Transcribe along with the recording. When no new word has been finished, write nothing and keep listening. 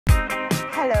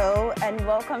and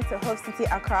welcome to Hope City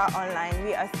Accra Online.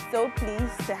 We are so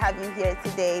pleased to have you here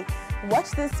today.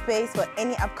 Watch this space for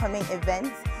any upcoming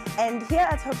events. And here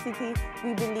at Hope City,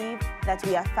 we believe that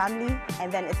we are family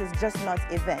and then it is just not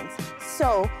events.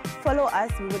 So follow us.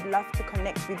 We would love to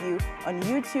connect with you on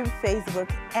YouTube,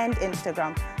 Facebook, and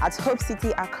Instagram at Hope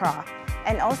City Accra.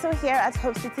 And also here at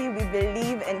Hope City, we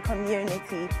believe in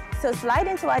community. So slide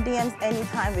into our DMs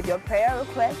anytime with your prayer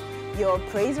requests, your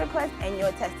praise requests, and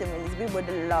your testimonies. We would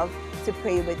love to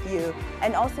pray with you.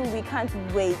 And also, we can't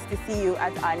wait to see you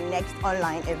at our next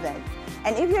online event.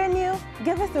 And if you're new,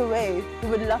 give us a wave. We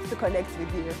would love to connect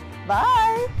with you.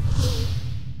 Bye!